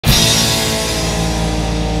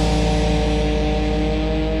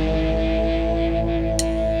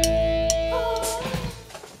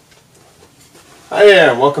Hi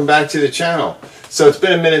there, and welcome back to the channel. So it's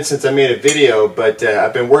been a minute since I made a video, but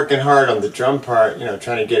I've been working hard on the drum part,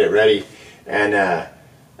 trying to get it ready. And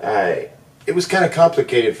it was kind of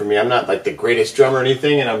complicated for me. I'm not like the greatest drummer or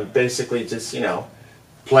anything, and I'm basically just,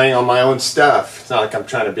 playing on my own stuff. It's not like I'm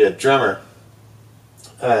trying to be a drummer.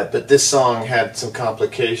 But this song had some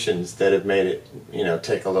complications that have made it,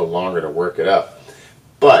 take a little longer to work it up.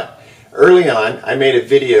 But early on, I made a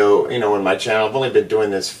video, on my channel. I've only been doing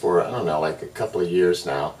this for, I don't know, like a couple of years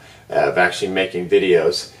now, of actually making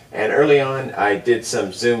videos. And early on, I did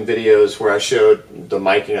some Zoom videos where I showed the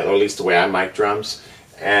miking, or at least the way I mic drums.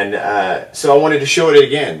 And so I wanted to show it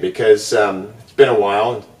again because it's been a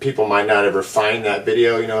while, and people might not ever find that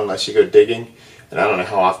video, unless you go digging. And I don't know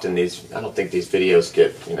how often I don't think these videos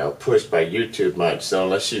get, pushed by YouTube much. So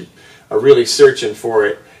unless you are really searching for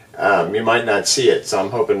it, you might not see it. So I'm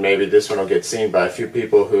hoping maybe this one will get seen by a few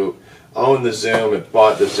people who own the Zoom and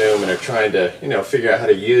bought the Zoom and are trying to, figure out how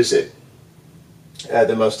to use it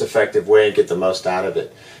the most effective way and get the most out of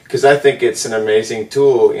it. Because I think it's an amazing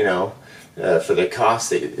tool, for the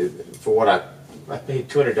cost, for what I paid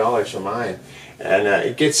 $200 for mine. And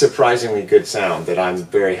it gets surprisingly good sound that I'm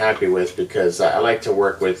very happy with, because I like to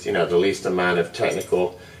work with, the least amount of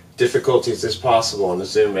technical difficulties as possible, and the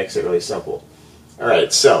Zoom makes it really simple.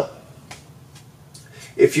 Alright, so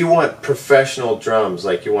if you want professional drums,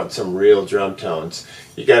 like you want some real drum tones,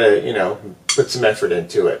 you gotta, put some effort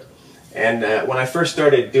into it. And when I first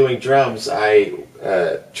started doing drums, I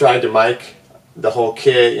tried to mic the whole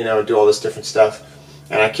kit, do all this different stuff,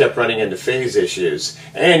 and I kept running into phase issues.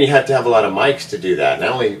 And you have to have a lot of mics to do that. And I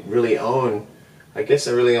only really own, I guess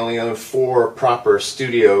I really only own 4 proper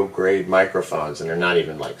studio grade microphones, and they're not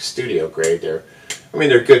even like studio grade. They're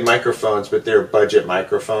good microphones, but they're budget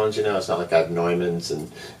microphones, it's not like I have Neumanns and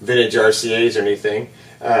vintage RCAs or anything.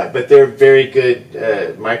 But they're very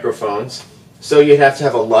good microphones. So you'd have to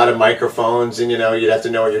have a lot of microphones, and you'd have to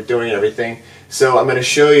know what you're doing and everything. So I'm going to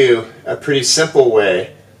show you a pretty simple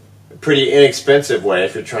way, a pretty inexpensive way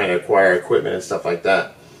if you're trying to acquire equipment and stuff like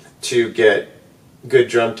that, to get good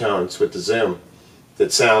drum tones with the Zoom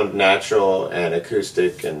that sound natural and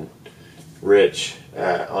acoustic and rich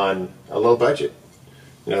on a low budget.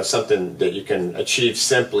 Something that you can achieve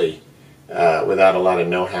simply without a lot of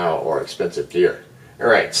know-how or expensive gear.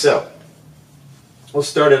 Alright, so we'll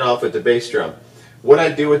start it off with the bass drum. What I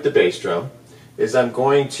do with the bass drum is I'm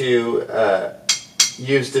going to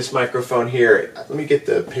use this microphone here. Let me get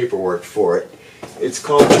the paperwork for it. It's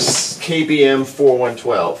called the KBM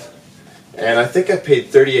 4112. And I think I paid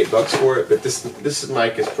 38 bucks for it, but this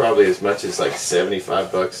mic is probably as much as like 75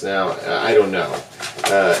 bucks now. I don't know.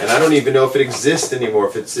 And I don't even know if it exists anymore,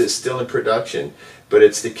 if it's still in production. But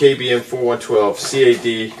it's the KBM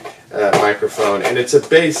 4112 CAD microphone, and it's a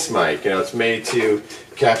bass mic. It's made to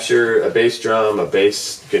capture a bass drum, a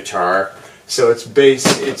bass guitar. So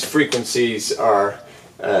its frequencies are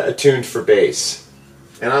attuned for bass.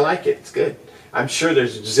 And I like it. It's good. I'm sure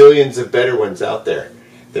there's zillions of better ones out there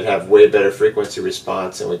that have way better frequency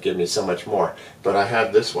response and would give me so much more. But I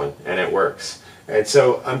have this one, and it works. And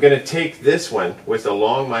so I'm going to take this one with a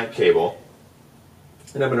long mic cable,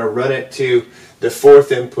 and I'm going to run it to the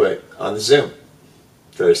 4th input on the Zoom.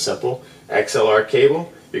 Very simple. XLR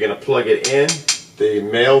cable. You're going to plug it in. The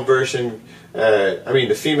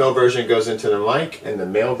female version goes into the mic, and the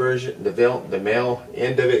male version, the male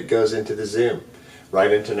end of it goes into the Zoom, right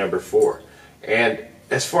into number 4. And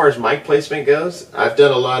as far as mic placement goes, I've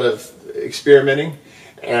done a lot of experimenting,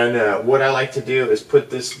 and what I like to do is put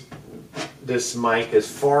this mic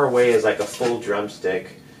as far away as like a full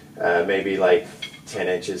drumstick, maybe like 10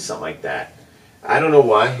 inches, something like that. I don't know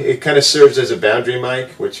why. It kind of serves as a boundary mic,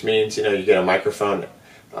 which means you get a microphone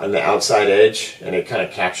on the outside edge, and it kind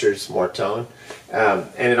of captures more tone,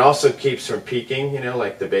 and it also keeps from peaking.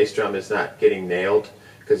 Like the bass drum is not getting nailed,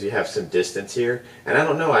 because you have some distance here. And I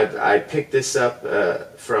don't know, I picked this up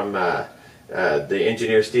from the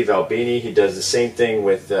engineer Steve Albini. He does the same thing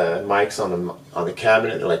with mics on the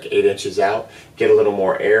cabinet. They're like 8 inches out, get a little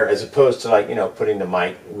more air, as opposed to like putting the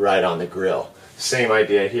mic right on the grill. Same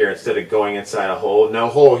idea here. Instead of going inside a hole, no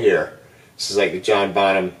hole here. This is like the John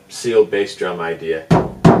Bonham sealed bass drum idea.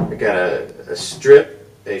 I got a strip,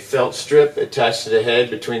 a felt strip attached to the head,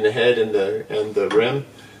 between the head and the rim,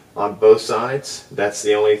 on both sides. That's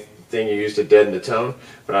the only thing you use to deaden the tone,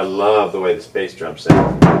 but I love the way this bass drum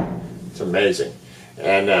sounds. It's amazing,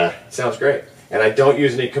 and it sounds great. And I don't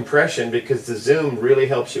use any compression, because the Zoom really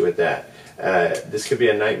helps you with that. This could be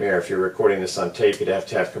a nightmare if you're recording this on tape. You'd have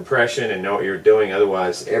to have compression and know what you're doing.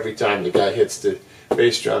 Otherwise, every time the guy hits the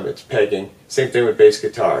bass drum, it's pegging. Same thing with bass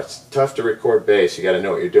guitar. It's tough to record bass. You got to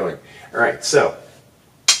know what you're doing. All right, so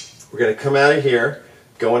We're going to come out of here,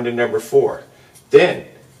 go into number 4. Then,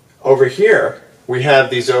 over here, we have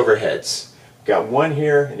these overheads. Got one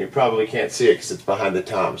here, and you probably can't see it because it's behind the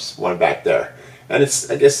toms, one back there. And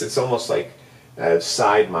I guess it's almost like a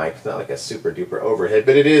side mic. It's not like a super duper overhead,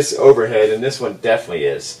 but it is overhead, and this one definitely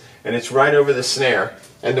is. And it's right over the snare.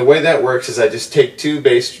 And the way that works is I just take 2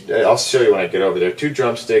 bass, I'll show you when I get over there, 2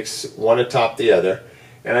 drumsticks, one atop the other,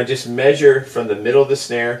 and I just measure from the middle of the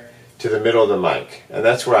snare to the middle of the mic. And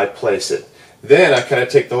that's where I place it. Then I kind of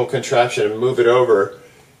take the whole contraption and move it over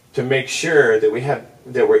to make sure that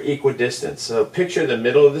we're equidistant. So picture the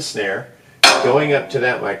middle of the snare going up to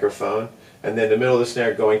that microphone, and then the middle of the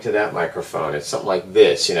snare going to that microphone. It's something like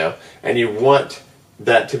this, you know, and you want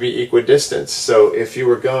that to be equidistant. So if you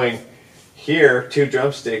were going here 2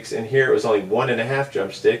 drumsticks and here it was only 1.5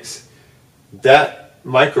 drumsticks, that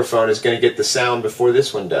microphone is going to get the sound before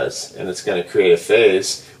this one does, and it's going to create a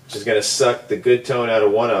phase which is going to suck the good tone out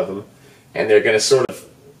of one of them, and they're going to sort of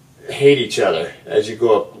hate each other as you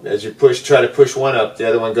go up. As you try to push one up, the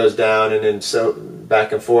other one goes down, and then so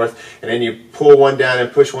back and forth, and then you pull one down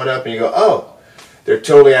and push one up, and you go, oh, they're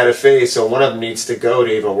totally out of phase, so one of them needs to go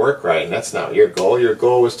to even work right, and that's not your goal. Your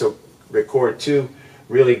goal was to record 2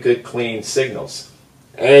 really good clean signals.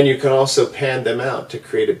 And you can also pan them out to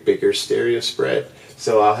create a bigger stereo spread.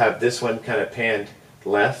 So I'll have this one kind of panned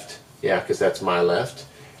left, yeah, because that's my left.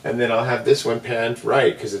 And then I'll have this one panned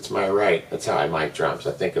right because it's my right. That's how I mic drums.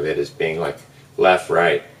 I think of it as being like left,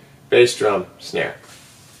 right, bass drum, snare.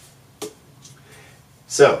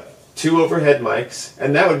 So 2 overhead mics,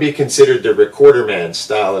 and that would be considered the recorder man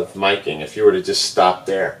style of miking if you were to just stop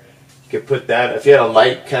there. You could put that, if you had a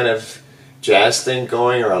light kind of jazz thing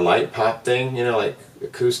going or a light pop thing, you know, like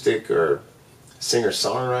acoustic or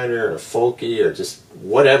singer-songwriter or folky or just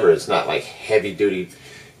whatever. It's not like heavy-duty,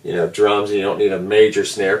 you know, drums and you don't need a major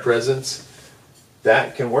snare presence.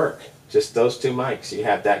 That can work. Just those 2 mics. You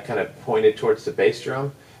have that kind of pointed towards the bass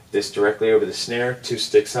drum, this directly over the snare, 2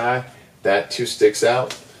 sticks high, that 2 sticks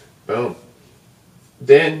out, boom.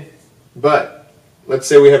 Then, but let's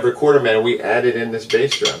say we have Recorder Man and we added in this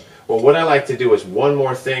bass drum. Well, what I like to do is one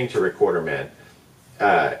more thing to Recorder Man,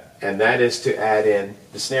 and that is to add in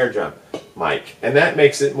the snare drum mic. And that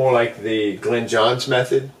makes it more like the Glenn Johns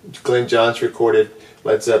method. Glenn Johns recorded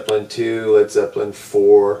Led Zeppelin 2, Led Zeppelin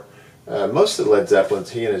 4. Most of the Led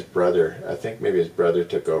Zeppelins, he and his brother, I think maybe his brother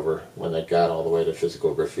took over when they got all the way to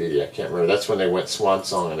Physical Graffiti. I can't remember. That's when they went Swan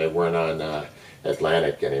Song and they weren't on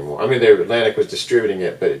Atlantic anymore. I mean, Atlantic was distributing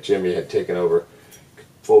it, but Jimmy had taken over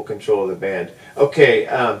full control of the band. Okay,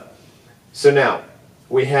 so now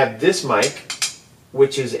we have this mic,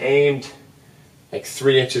 which is aimed like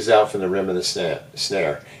 3 inches out from the rim of the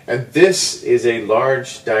snare. And this is a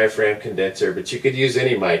large diaphragm condenser, but you could use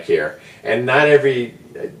any mic here. And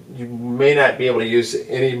you may not be able to use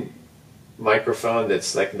any microphone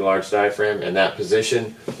that's like a large diaphragm in that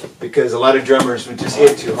position, because a lot of drummers would just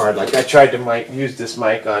hit too hard. Like I tried to use this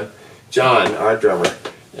mic on John, our drummer,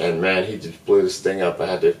 and man, he just blew this thing up. I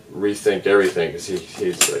had to rethink everything because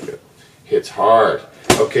he's like hits hard.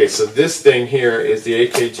 Okay, so this thing here is the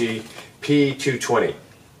AKG P220.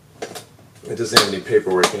 It doesn't have any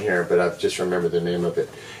paperwork in here, but I've just remembered the name of it.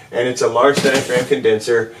 And it's a large diaphragm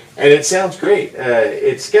condenser, and it sounds great.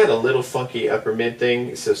 It's got a little funky upper mid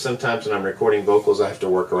thing, so sometimes when I'm recording vocals I have to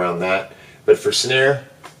work around that. But for snare,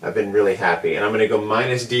 I've been really happy. And I'm going to go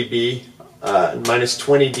minus 20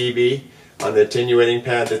 dB on the attenuating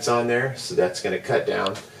pad that's on there, so that's going to cut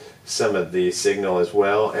down some of the signal as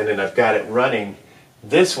well. And then I've got it running.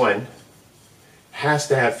 This one has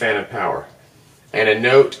to have phantom power. And a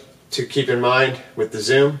note to keep in mind with the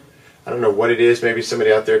zoom, I don't know what it is, maybe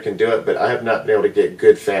somebody out there can do it, but I have not been able to get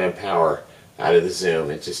good phantom power out of the zoom.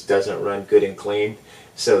 It just doesn't run good and clean.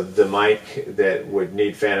 So the mic that would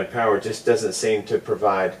need phantom power just doesn't seem to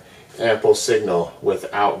provide ample signal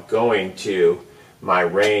without going to my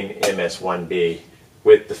Rane MS-1B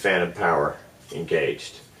with the phantom power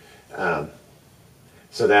engaged.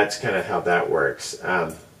 So that's kind of how that works.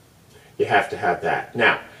 You have to have that.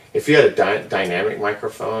 Now, if you had a dynamic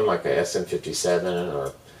microphone like a SM57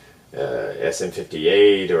 or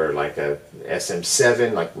SM58 or like a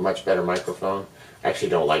SM7, like a much better microphone. I actually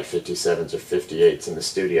don't like 57s or 58s in the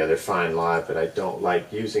studio. They're fine live, but I don't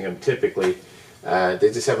like using them typically.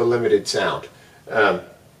 They just have a limited sound.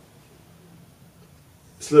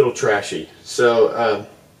 It's a little trashy. So,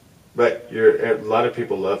 but a lot of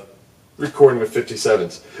people love recording with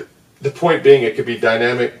 57s. The point being, it could be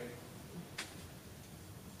dynamic,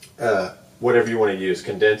 whatever you want to use,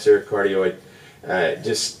 condenser, cardioid.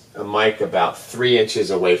 just a mic about 3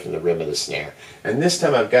 inches away from the rim of the snare. And this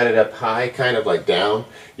time I've got it up high, kind of like down.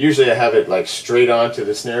 Usually I have it like straight onto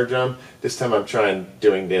the snare drum. This time I'm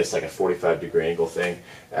doing this like a 45-degree angle thing.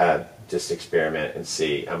 Just experiment and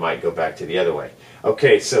see. I might go back to the other way.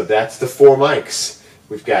 Okay, so that's the 4 mics.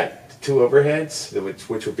 We've got 2 overheads,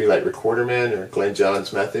 which would be like Recorder Man or Glenn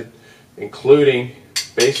Johns method, including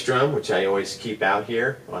bass drum, which I always keep out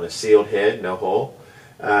here on a sealed head, no hole.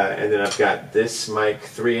 And then I've got this mic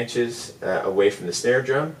 3 inches away from the snare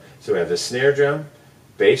drum. So we have the snare drum,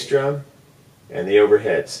 bass drum, and the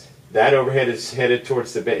overheads. That overhead is headed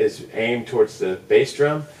towards is aimed towards the bass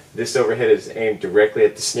drum. This overhead is aimed directly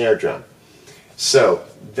at the snare drum. So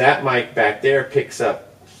that mic back there picks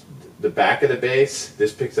up the back of the bass.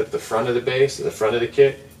 This picks up the front of the bass, the front of the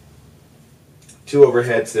kit. 2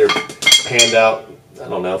 overheads, they're panned out, I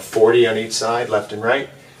don't know, 40 on each side, left and right.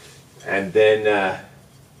 And then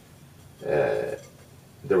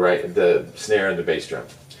the snare and the bass drum.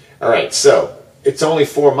 Alright, so it's only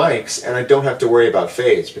 4 mics and I don't have to worry about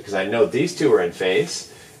phase because I know these 2 are in phase.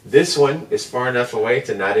 This one is far enough away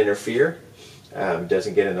to not interfere.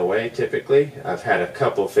 Doesn't get in the way typically. I've had a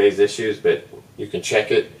couple phase issues, but you can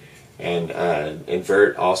check it and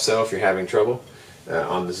invert also if you're having trouble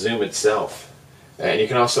on the Zoom itself. And you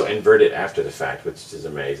can also invert it after the fact, which is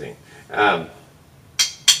amazing. What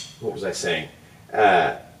was I saying?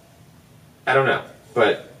 I don't know,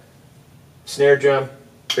 but snare drum,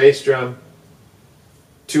 bass drum,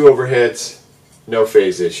 2 overheads, no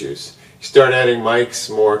phase issues. You start adding mics,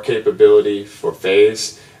 more capability for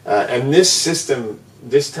phase. And this system,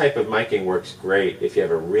 this type of miking works great if you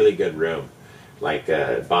have a really good room. Like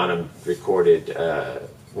Bonham recorded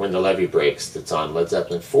When the Levee Breaks, that's on Led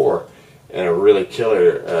Zeppelin 4, in a really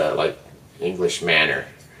killer like English manner.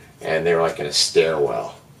 And they were like in a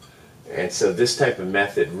stairwell. And so this type of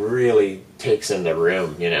method really takes in the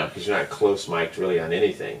room, you know, because you're not close mic'd really on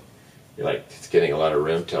anything. You're like it's getting a lot of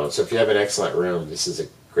room tone. So if you have an excellent room, this is a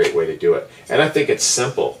great way to do it. And I think it's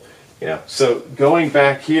simple, you know. So going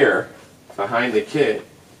back here behind the kit,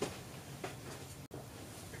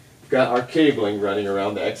 we've got our cabling running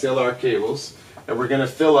around, the XLR cables, and we're going to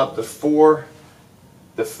fill up the four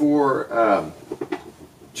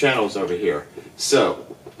channels over here. So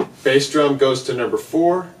bass drum goes to number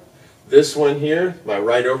 4. This one here, my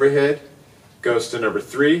right overhead, goes to number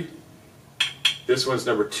 3. This one's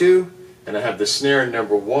number 2, and I have the snare in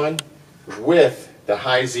number 1 with the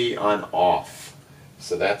high Z on off.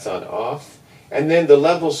 So that's on off. And then the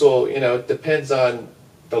levels will, you know, it depends on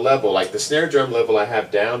the level. Like the snare drum level I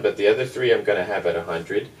have down, but the other 3 I'm going to have at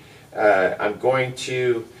 100. I'm going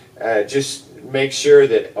to just make sure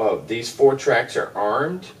that these 4 tracks are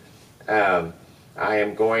armed. I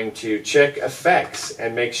am going to check effects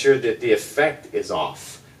and make sure that the effect is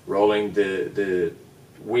off. Rolling the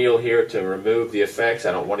wheel here to remove the effects.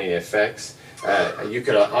 I don't want any effects. You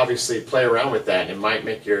could obviously play around with that and it might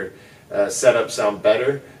make your setup sound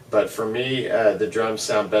better, but for me the drums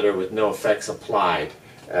sound better with no effects applied.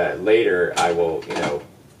 Later I will, you know,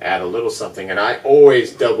 add a little something, and I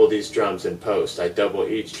always double these drums in post. I double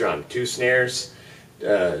each drum. 2 snares,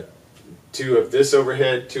 2 of this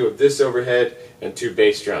overhead, 2 of this overhead, and 2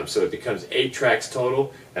 bass drums. So it becomes 8 tracks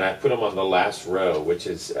total, and I put them on the last row, which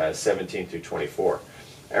is 17 through 24.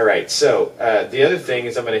 All right, so the other thing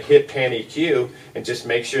is I'm going to hit Pan EQ and just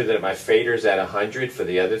make sure that my fader's at 100 for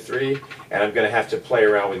the other 3, and I'm going to have to play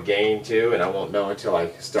around with gain too, and I won't know until I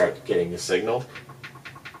start getting the signal.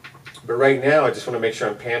 But right now, I just want to make sure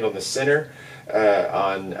I'm panned on the center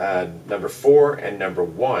on number 4 and number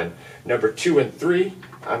 1. Number 2 and 3,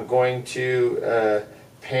 I'm going to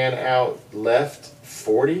pan out left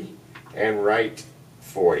 40 and right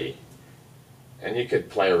 40. And you could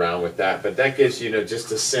play around with that, but that gives you,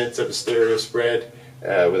 just a sense of a stereo spread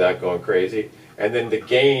without going crazy. And then the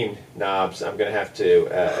gain knobs I'm going to have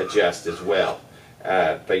to adjust as well.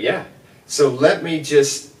 But yeah, so let me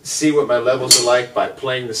just see what my levels are like by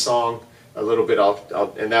playing the song a little bit,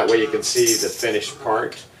 and that way you can see the finished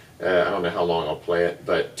part. I don't know how long I'll play it,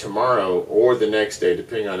 but tomorrow or the next day,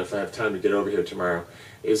 depending on if I have time to get over here tomorrow,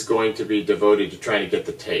 is going to be devoted to trying to get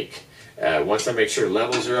the take. Once I make sure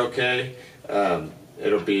levels are okay,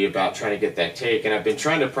 it'll be about trying to get that take, and I've been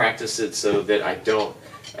trying to practice it so that I don't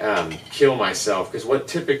kill myself, because what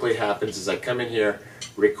typically happens is I come in here,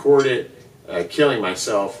 record it, killing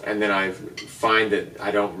myself, and then I find that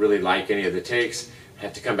I don't really like any of the takes. I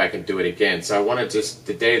have to come back and do it again. So I want to just,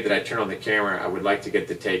 the day that I turn on the camera, I would like to get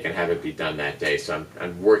the take and have it be done that day. So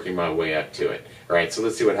I'm working my way up to it. All right, so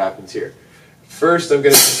let's see what happens here. First, I'm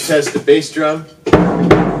going to test the bass drum.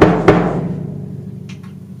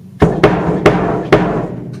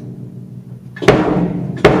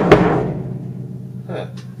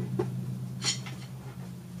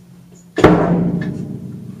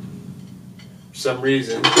 some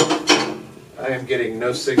reason, I am getting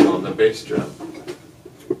no signal on the bass drum.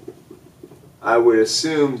 I would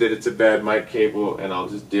assume that it's a bad mic cable, and I'll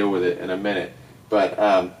just deal with it in a minute. But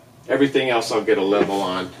everything else I'll get a level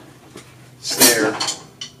on. Snare.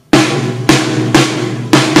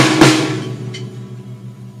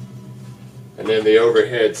 And then the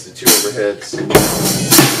overheads, the two overheads.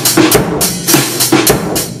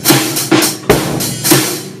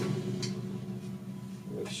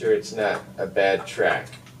 Make sure it's not a bad track.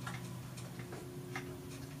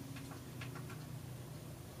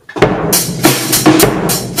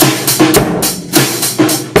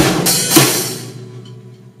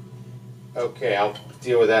 Okay, I'll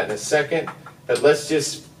deal with that in a second, but let's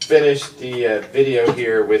just finish the video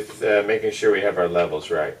here with making sure we have our levels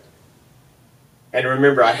right. And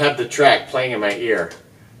remember, I have the track playing in my ear,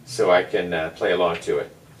 so I can play along to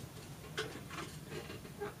it.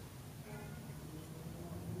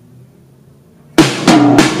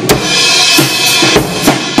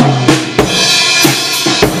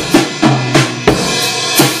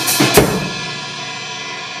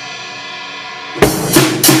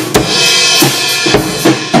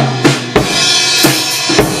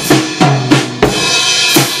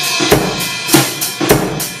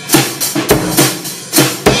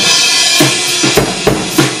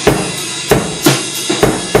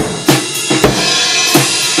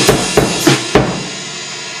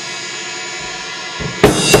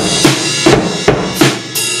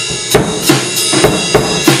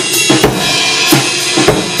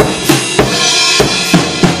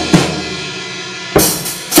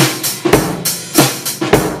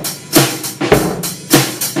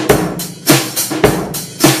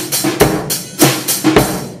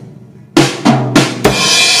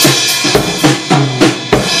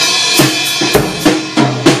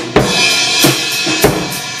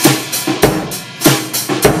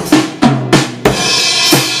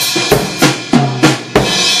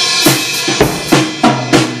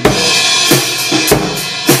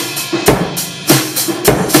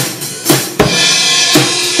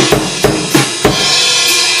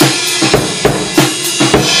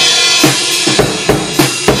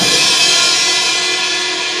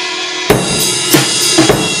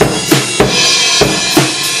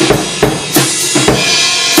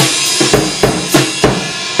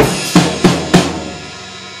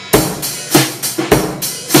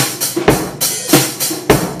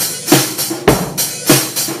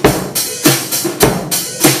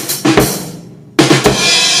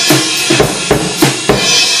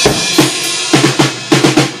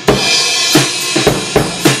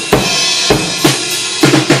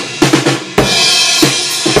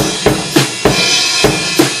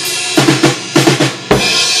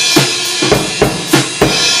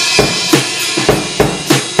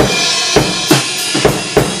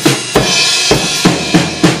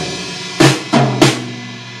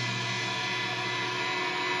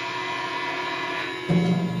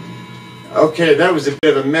 Okay, that was a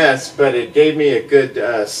bit of a mess, but it gave me a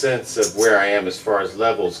good sense of where I am as far as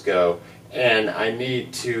levels go. And I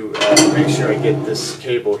need to make sure I get this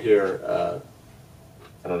cable here.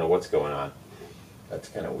 I don't know what's going on. That's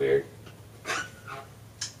kind of weird.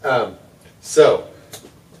 So,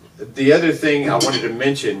 the other thing I wanted to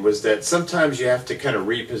mention was that sometimes you have to kind of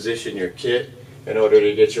reposition your kit in order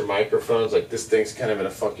to get your microphones. Like this thing's kind of in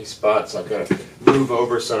a funky spot, so I've got to move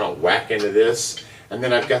over so I don't whack into this. And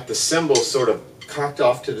then I've got the cymbals sort of cocked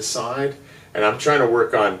off to the side, and I'm trying to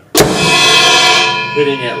work on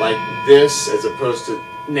hitting it like this as opposed to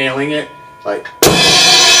nailing it, like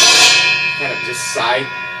kind of just side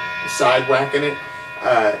whacking it,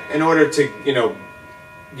 in order to, you know,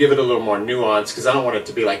 give it a little more nuance, because I don't want it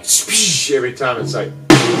to be like every time it's like.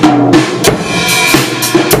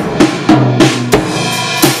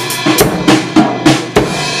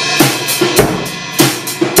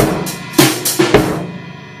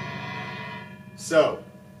 So,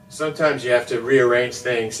 sometimes you have to rearrange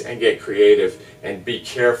things and get creative and be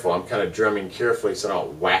careful. I'm kind of drumming carefully so I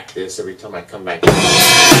don't whack this every time I come back.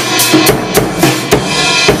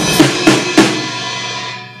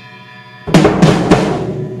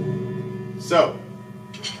 So,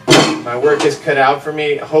 my work is cut out for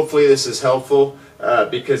me. Hopefully this is helpful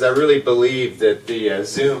because I really believe that the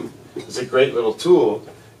Zoom is a great little tool.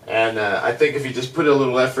 And I think if you just put a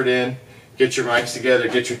little effort in, get your mics together,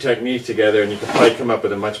 get your technique together, and you can probably come up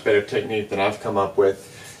with a much better technique than I've come up with.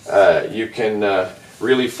 You can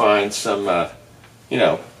really find some, you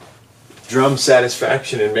know, drum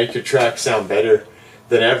satisfaction and make your track sound better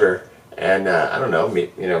than ever. And I don't know,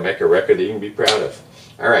 make a record that you can be proud of.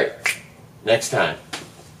 All right, next time.